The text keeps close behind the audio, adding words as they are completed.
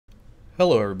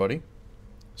Hello everybody,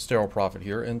 SterileProphet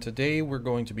here, and today we're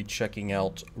going to be checking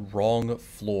out Wrong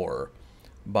Floor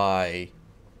by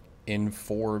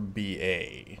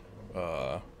N4BA.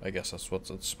 I guess that's what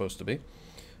it's supposed to be.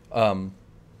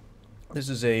 This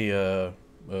is another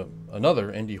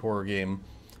indie horror game.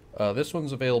 This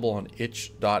one's available on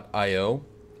itch.io.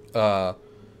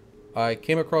 I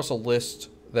came across a list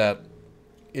that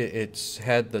it's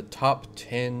had the top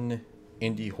 10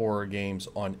 indie horror games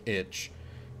on itch,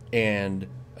 and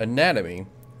Anatomy,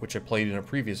 which I played in a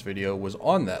previous video, was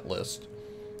on that list.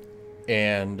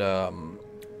 And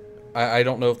I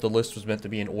don't know if the list was meant to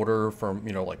be in order from,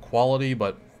 like quality,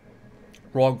 but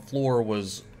Wrong Floor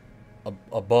was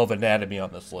above Anatomy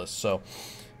on this list. So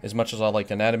as much as I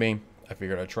liked Anatomy, I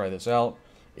figured I'd try this out.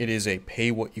 It is a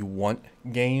pay what you want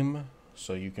game,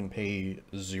 so you can pay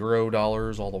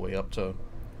 $0 all the way up to,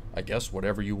 I guess,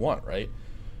 whatever you want, right?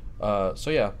 So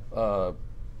yeah,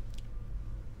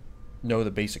 know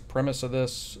the basic premise of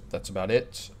this. That's about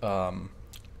it.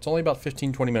 It's only about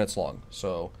 15-20 minutes long,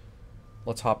 so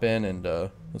let's hop in and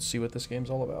let's see what this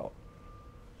game's all about.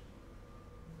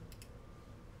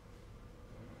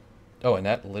 Oh, and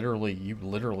that you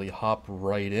literally hop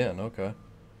right in. Okay,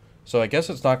 so I guess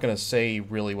it's not going to say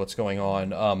really what's going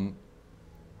on.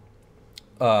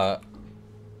 Oh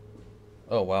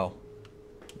wow,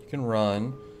 you can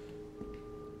run.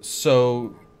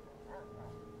 So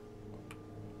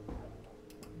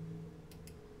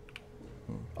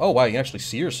oh wow, you can actually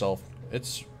see yourself.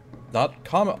 It's not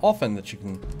often that you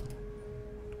can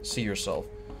see yourself.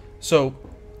 So,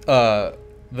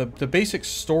 the basic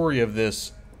story of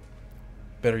this.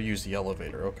 Better use the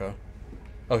elevator. Okay.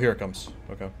 Oh, here it comes.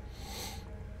 Okay.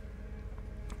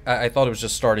 I thought it was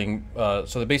just starting.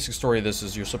 So the basic story of this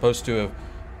is you're supposed to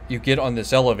you get on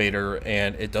this elevator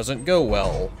and it doesn't go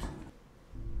well.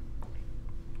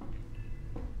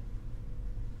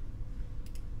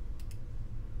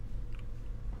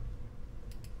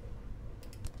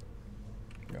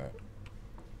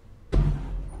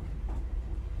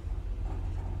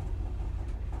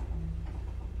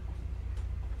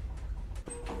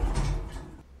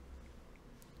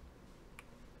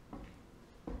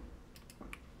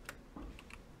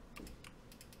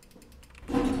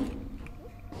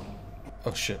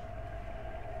 Oh shit.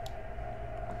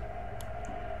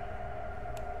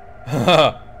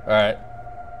 Alright.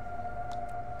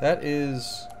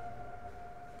 That's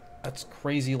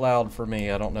crazy loud for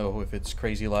me. I don't know if it's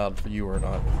crazy loud for you or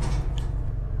not.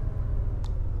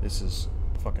 This is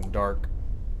fucking dark.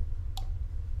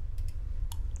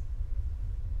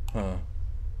 Huh.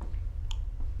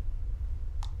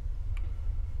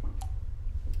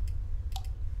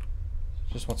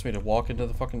 Just wants me to walk into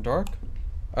the fucking dark?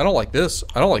 I don't like this.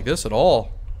 I don't like this at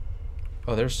all.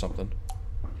 Oh, there's something.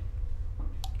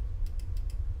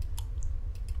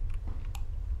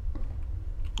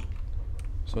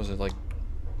 So is it like...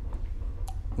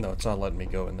 No, it's not letting me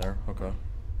go in there. Okay.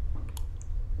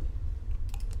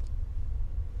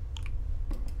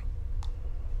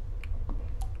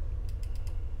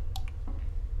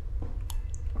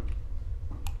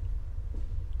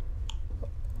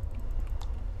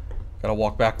 Gotta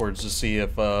walk backwards to see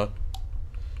if,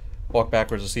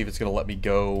 it's gonna let me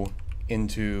go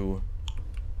into...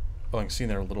 Oh, I can see in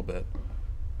there a little bit.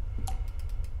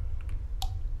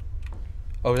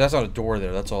 Oh, that's not a door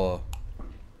there. That's all.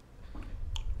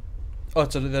 Oh,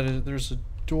 there's a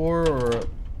door or a...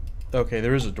 Okay,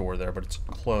 there is a door there, but it's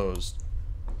closed.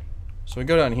 So we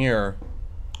go down here.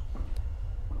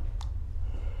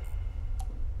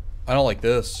 I don't like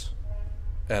this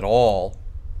at all.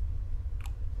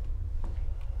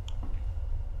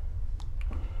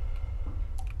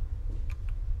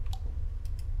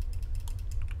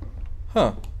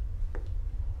 Huh.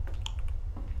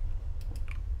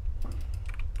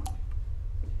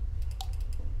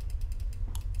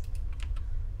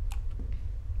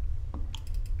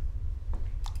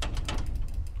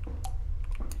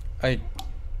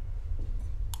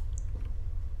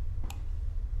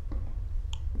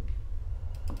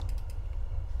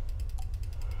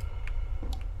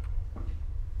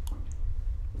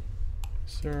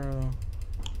 Zero.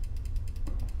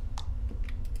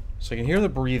 So you can hear the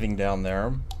breathing down there.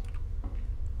 I'm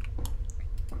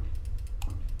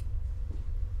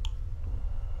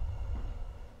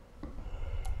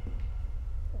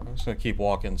just gonna keep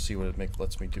walking and see what it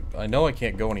lets me do. I know I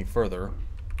can't go any further.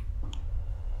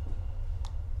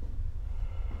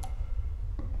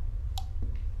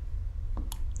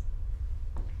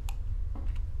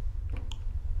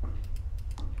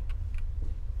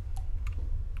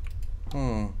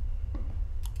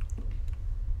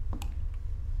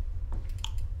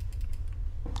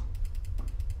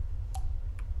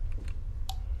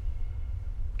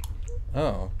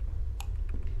 Oh.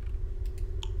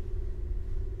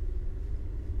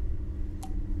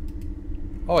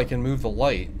 Oh, I can move the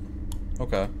light.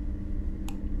 Okay.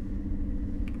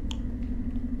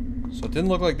 So it didn't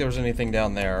look like there was anything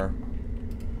down there.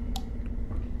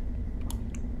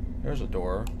 There's a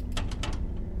door.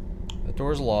 That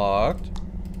door's locked.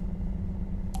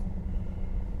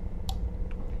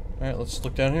 Alright, let's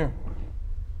look down here.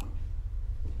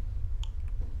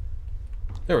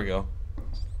 There we go.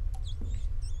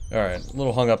 Alright, a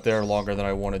little hung up there longer than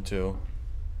I wanted to.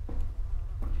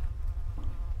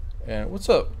 And what's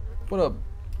up? What up?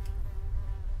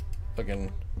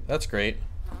 Fucking, that's great.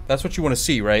 That's what you want to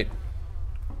see, right?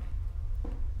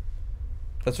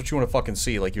 That's what you want to fucking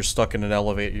see. Like you're stuck in an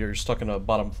elevator, you're stuck in a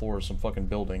bottom floor of some fucking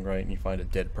building, right? And you find a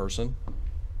dead person.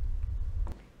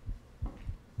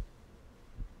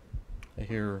 I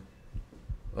hear...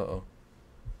 Uh-oh.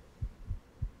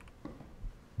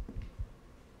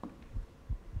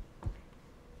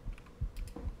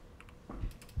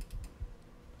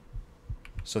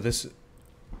 So this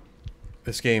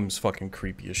game's fucking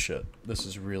creepy as shit. This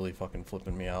is really fucking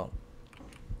flipping me out.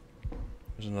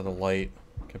 There's another light.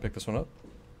 Can I pick this one up?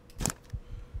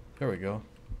 There we go.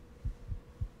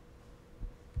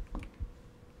 I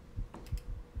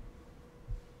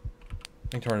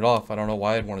can turn it off. I don't know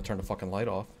why I'd want to turn the fucking light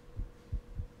off.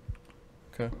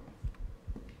 Okay.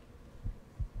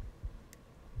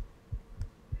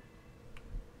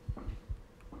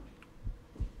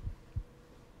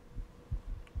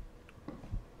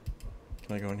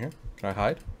 Can I go in here? Can I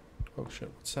hide? Oh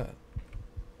shit, what's that?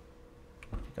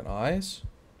 Fucking eyes?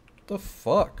 What the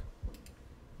fuck?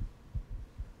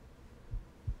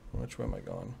 Which way am I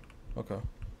going? Okay.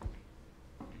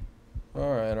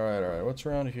 Alright, alright, alright. What's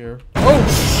around here?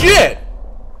 Oh shit!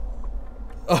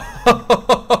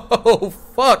 Oh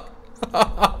fuck!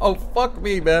 Oh fuck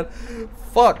me, man.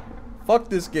 Fuck. Fuck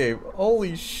this game.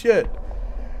 Holy shit.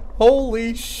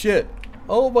 Holy shit.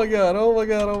 Oh my god, oh my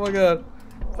god, oh my god.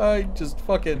 I just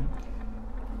fucking...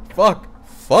 Fuck.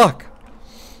 Fuck.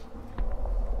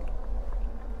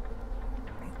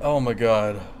 Oh my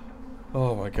god.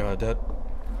 Oh my god, that...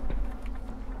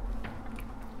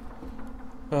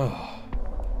 Oh.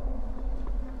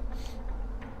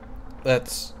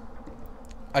 That's...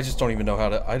 I just don't even know how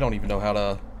to... I don't even know how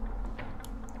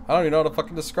to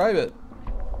fucking describe it.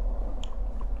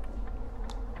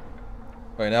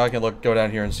 Alright, now I can go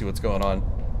down here and see what's going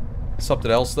on.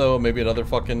 Something else though, maybe another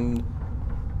fucking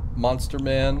monster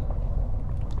man.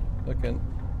 Fucking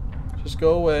just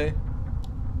go away.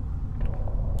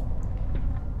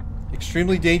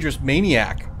 Extremely dangerous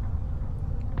maniac.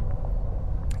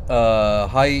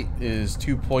 Height is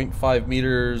 2.5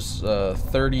 meters,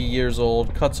 30 years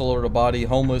old, cuts all over the body,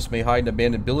 homeless, may hide in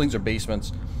abandoned buildings or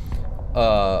basements.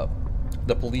 The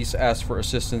police asked for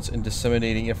assistance in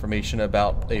disseminating information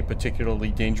about a particularly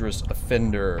dangerous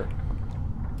offender.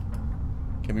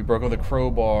 Can be broken with a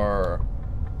crowbar.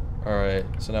 Alright,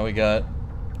 so now we got...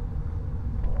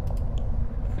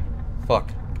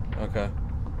 Fuck. Okay.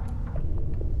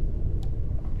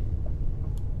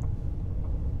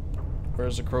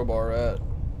 Where's the crowbar at?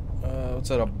 What's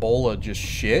that, a bowl of just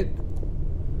shit?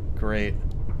 Great.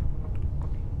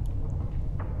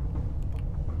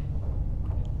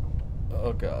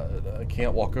 Oh god, I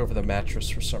can't walk over the mattress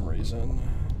for some reason.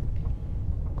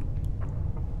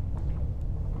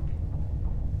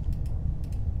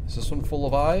 Is this one full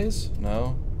of eyes? No.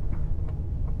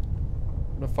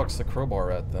 Where the fuck's the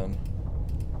crowbar at then?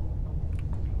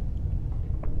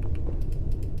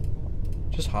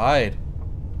 Just hide.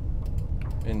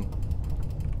 And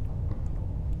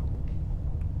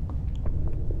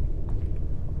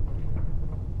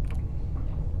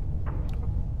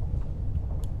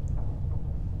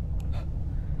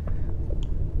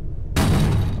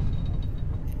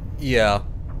yeah.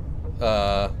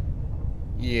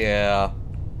 Yeah.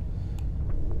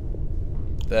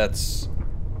 That's...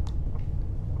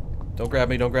 Don't grab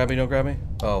me, don't grab me, don't grab me.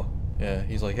 Oh, yeah,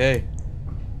 he's like, hey,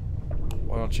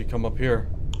 why don't you come up here?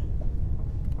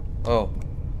 Oh.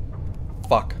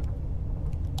 Fuck.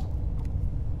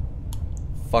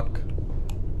 Fuck.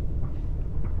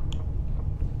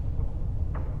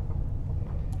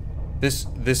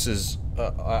 This is,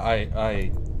 I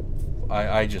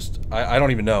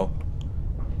don't even know.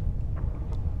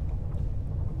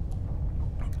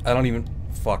 I don't even,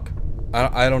 fuck.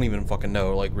 I don't even fucking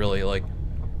know, like, really, like,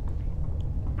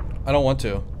 I don't want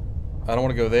to. I don't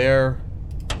want to go there.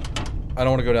 I don't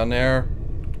want to go down there.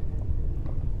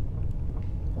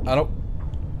 I don't...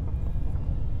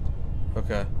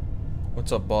 Okay.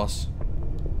 What's up, boss?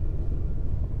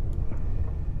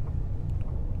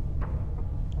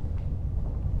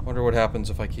 Wonder what happens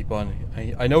if I keep on...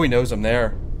 I know he knows I'm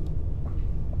there.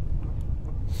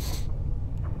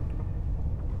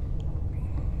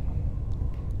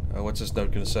 What's this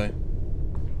note gonna say?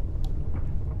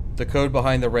 The code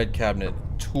behind the red cabinet.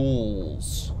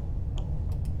 Tools.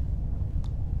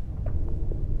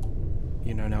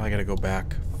 You know, now I gotta go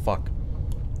back. Fuck.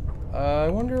 I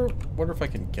wonder if I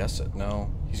can guess it.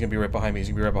 No. He's gonna be right behind me. He's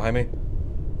gonna be right behind me.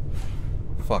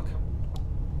 Fuck.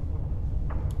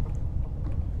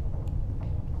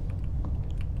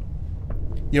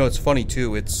 You know, it's funny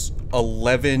too. It's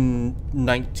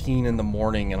 11:19 in the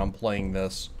morning and I'm playing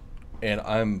this. And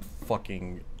I'm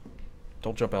fucking...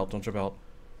 Don't jump out. Don't jump out.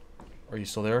 Are you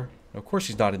still there? No, of course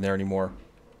he's not in there anymore.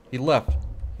 He left.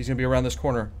 He's gonna be around this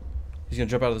corner. He's gonna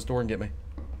jump out of this door and get me.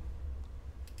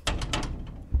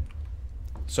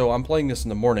 So I'm playing this in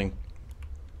the morning.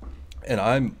 And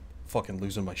I'm fucking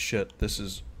losing my shit. This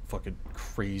is fucking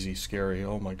crazy scary.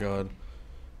 Oh my god.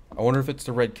 I wonder if it's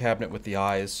the red cabinet with the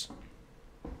eyes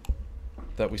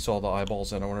that we saw the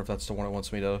eyeballs in. I wonder if that's the one it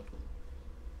wants me to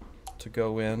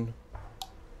go in.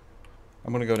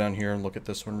 I'm gonna go down here and look at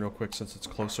this one real quick since it's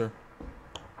closer.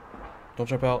 Don't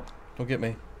jump out. Don't get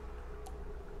me.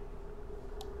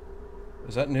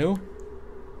 Is that new?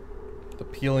 The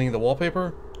peeling the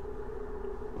wallpaper?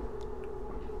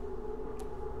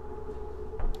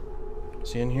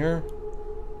 Is he in here?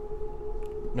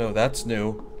 No, that's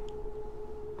new.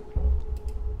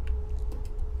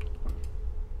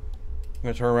 I'm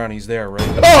gonna turn around, he's there,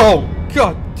 right? Oh!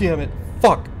 God damn it!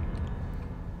 Fuck!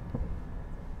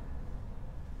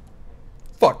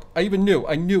 Fuck! I even knew.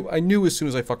 I knew as soon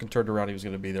as I fucking turned around he was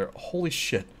gonna be there. Holy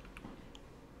shit.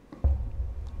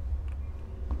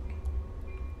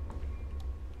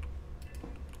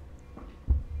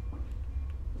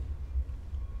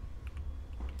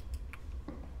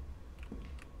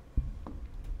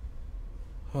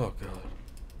 Oh god.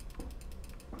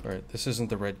 Alright, this isn't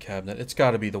the red cabinet. It's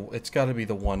gotta be the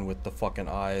one with the fucking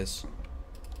eyes.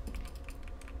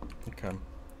 Okay.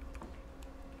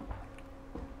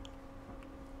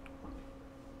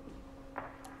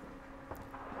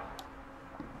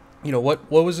 You know, what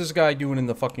was this guy doing in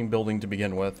the fucking building to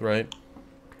begin with, right?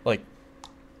 Like,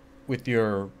 with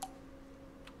your...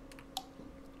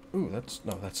 Ooh, that's...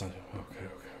 No, that's not... Okay.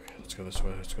 Let's go this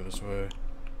way, I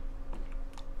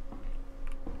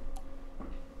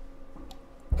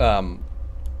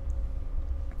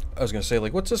was gonna say,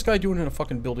 like, what's this guy doing in a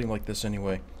fucking building like this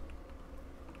anyway?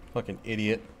 Fucking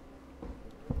idiot.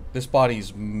 This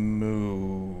body's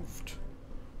moved.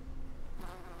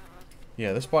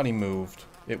 Yeah, this body moved.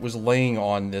 It was laying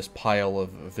on this pile of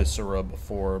viscera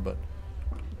before, but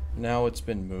now it's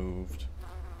been moved.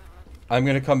 I'm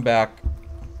gonna come back.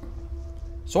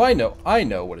 So I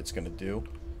know what it's gonna do.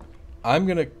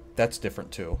 That's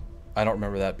different too. I don't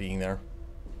remember that being there.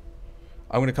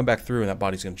 I'm gonna come back through and that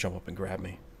body's gonna jump up and grab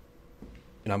me.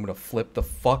 And I'm gonna flip the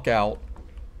fuck out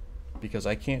because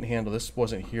I can't handle this.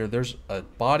 Wasn't here. There's a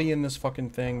body in this fucking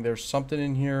thing. There's something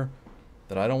in here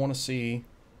that I don't want to see.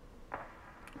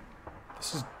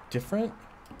 This is different?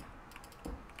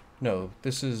 No,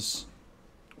 this is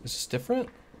different?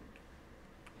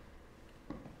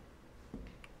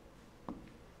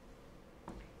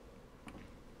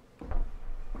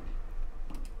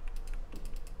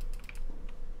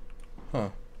 Huh.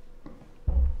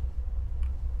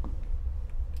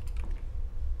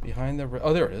 Behind the...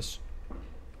 Oh, there it is.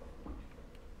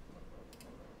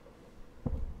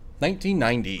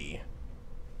 1990.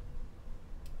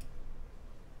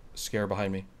 Scare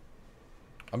behind me.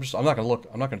 I'm not gonna look.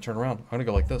 I'm not gonna turn around. I'm gonna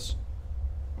go like this.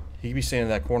 He could be standing in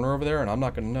that corner over there and I'm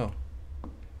not gonna know.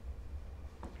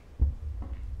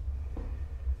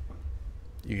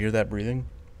 You hear that breathing?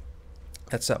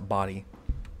 That's that body.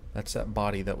 That's that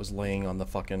body that was laying on the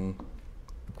fucking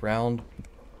ground.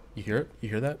 You hear it? You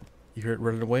hear that? You hear it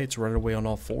running away? It's running away on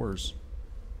all fours.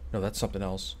 No, that's something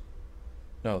else.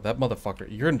 No, that motherfucker.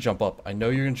 You're gonna jump up. I know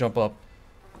you're gonna jump up.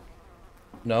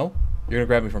 No? You're gonna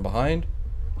grab me from behind?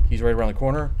 He's right around the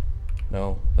corner?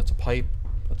 No, that's a pipe.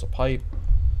 That's a pipe.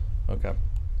 Okay.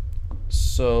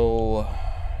 So,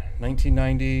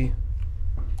 1990.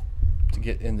 To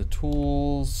get in the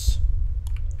tools.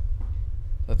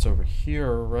 That's over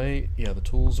here, right? Yeah, the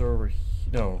tools are over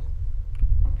here. No.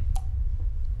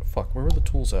 Fuck, where were the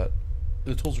tools at?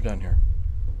 The tools are down here.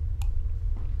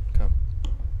 Okay.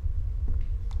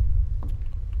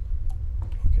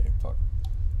 Okay, fuck.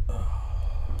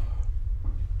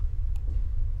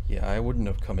 Yeah, I wouldn't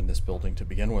have come in this building to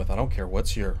begin with. I don't care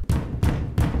what's here.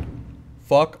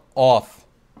 Fuck off.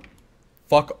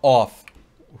 Fuck off.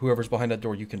 Whoever's behind that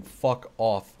door, you can fuck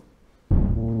off.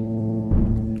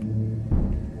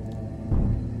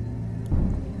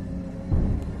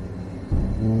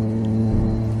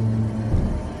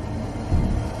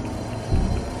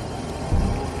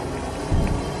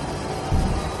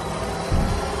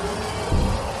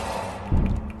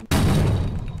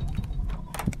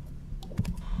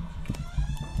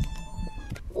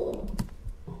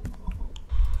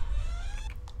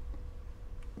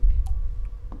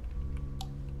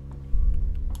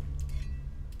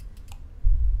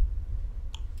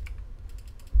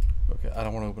 I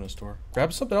don't want to open this door.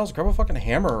 Grab something else. Grab a fucking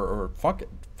hammer or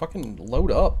fucking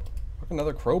load up. Fucking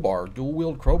another crowbar. Dual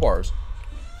wield crowbars.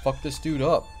 Fuck this dude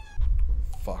up.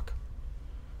 Fuck.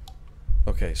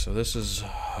 Okay, so this is...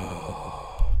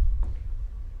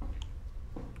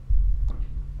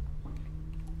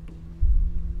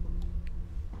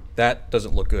 That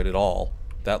doesn't look good at all.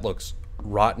 That looks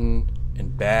rotten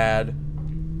and bad,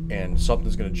 and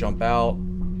something's gonna jump out.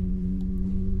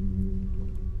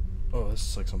 Oh, this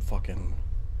is like some fucking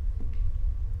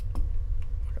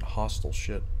hostile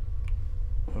shit.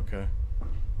 Okay.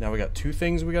 Now we got two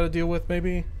things we gotta deal with,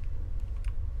 maybe?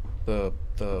 The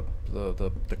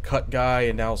cut guy,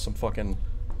 and now some fucking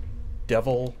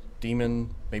devil,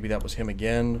 demon. Maybe that was him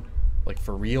again. Like,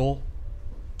 for real?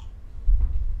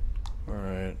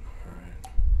 Alright, alright.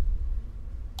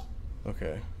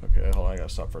 Okay, okay, hold on, I gotta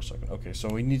stop for a second. Okay, so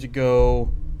we need to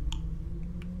go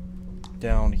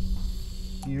down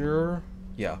here.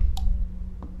 Yeah.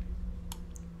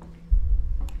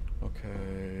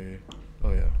 Okay.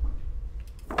 Oh, yeah.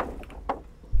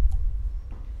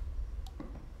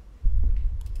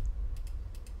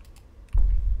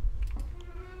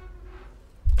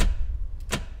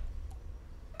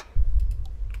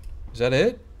 Is that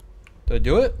it? Did I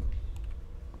do it?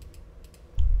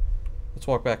 Let's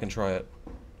walk back and try it.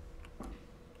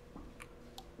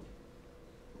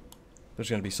 There's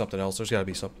gonna be something else. There's gotta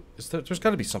be something. There's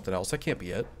gotta be something else. That can't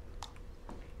be it.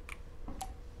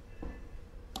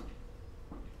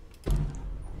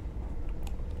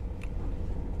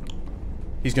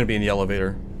 He's gonna be in the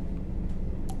elevator.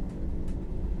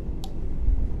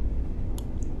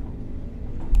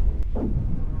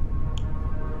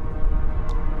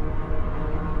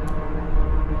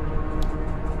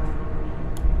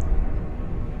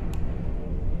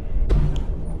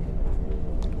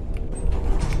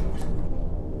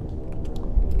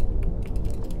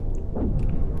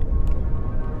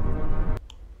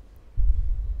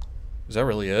 Is that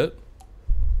really it?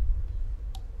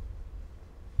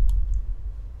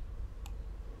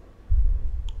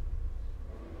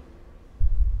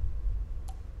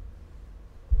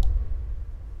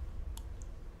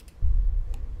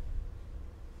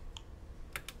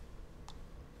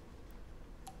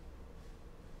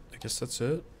 I guess that's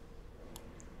it.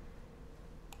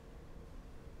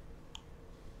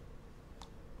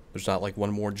 There's not like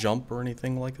one more jump or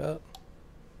anything like that.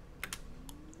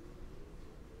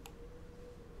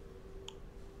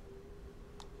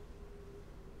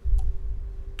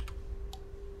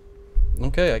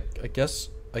 Okay, I guess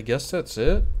that's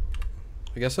it.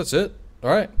 I guess that's it. All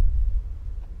right.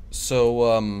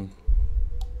 So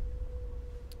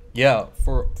yeah,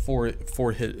 for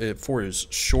as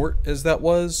short as that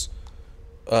was,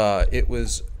 it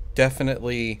was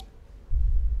definitely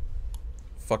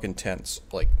fucking tense.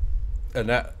 Like, and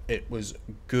that it was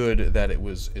good that it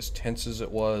was as tense as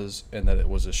it was, and that it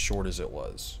was as short as it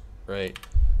was. Right.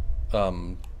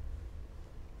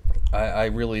 I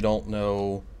really don't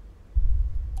know.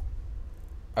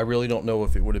 I really don't know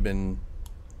if it would have been,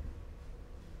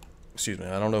 excuse me,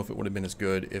 I don't know if it would have been as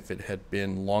good if it had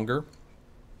been longer.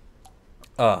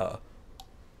 Cause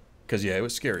yeah, it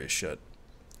was scary as shit.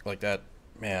 Like that,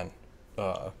 man.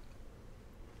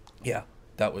 Yeah,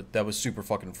 that was super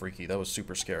fucking freaky. That was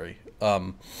super scary.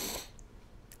 Yeah,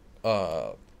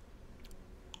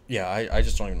 I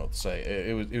just don't even know what to say.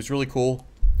 It was really cool,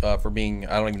 for being,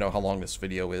 I don't even know how long this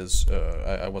video is.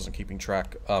 I wasn't keeping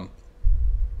track.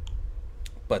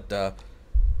 But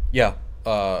yeah,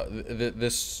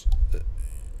 this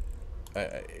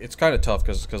it's kind of tough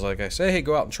because like I say, hey,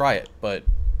 go out and try it. But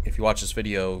if you watch this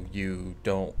video, you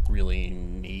don't really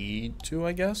need to,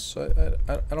 I guess.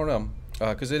 I don't know,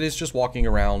 because it is just walking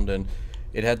around, and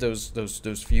it had those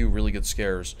few really good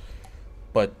scares.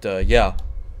 But yeah,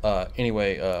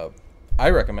 anyway, I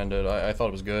recommend it. I thought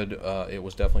it was good. It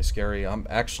was definitely scary. I'm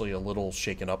actually a little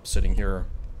shaken up sitting here,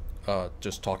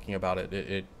 just talking about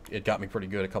it. It got me pretty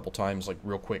good a couple times, like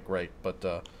real quick, right?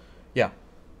 But yeah.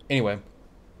 Anyway,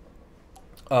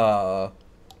 yeah.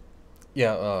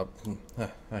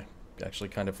 I actually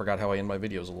kind of forgot how I end my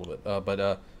videos a little bit.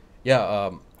 But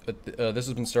yeah. This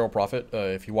has been SterileProphet.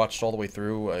 If you watched all the way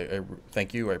through, I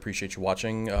thank you. I appreciate you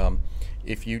watching.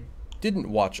 If you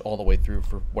didn't watch all the way through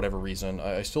for whatever reason,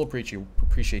 I still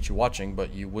appreciate you watching,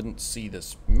 but you wouldn't see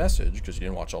this message because you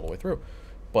didn't watch all the way through.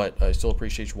 But I still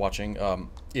appreciate you watching.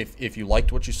 If you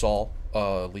liked what you saw,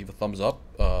 leave a thumbs up.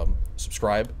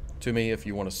 Subscribe to me if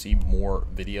you want to see more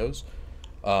videos.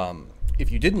 If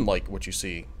you didn't like what you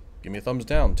see, give me a thumbs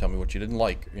down. Tell me what you didn't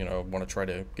like. You know, want to try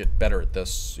to get better at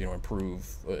this. You know,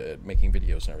 improve at making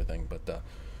videos and everything. But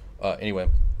anyway,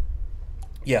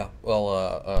 yeah.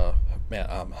 Well, Man,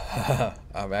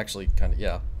 I'm actually kind of,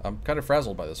 yeah, I'm kind of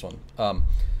frazzled by this one.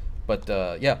 But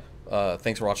yeah,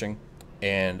 thanks for watching,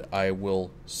 and I will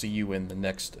see you in the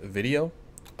next video.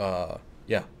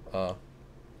 Yeah,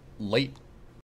 late.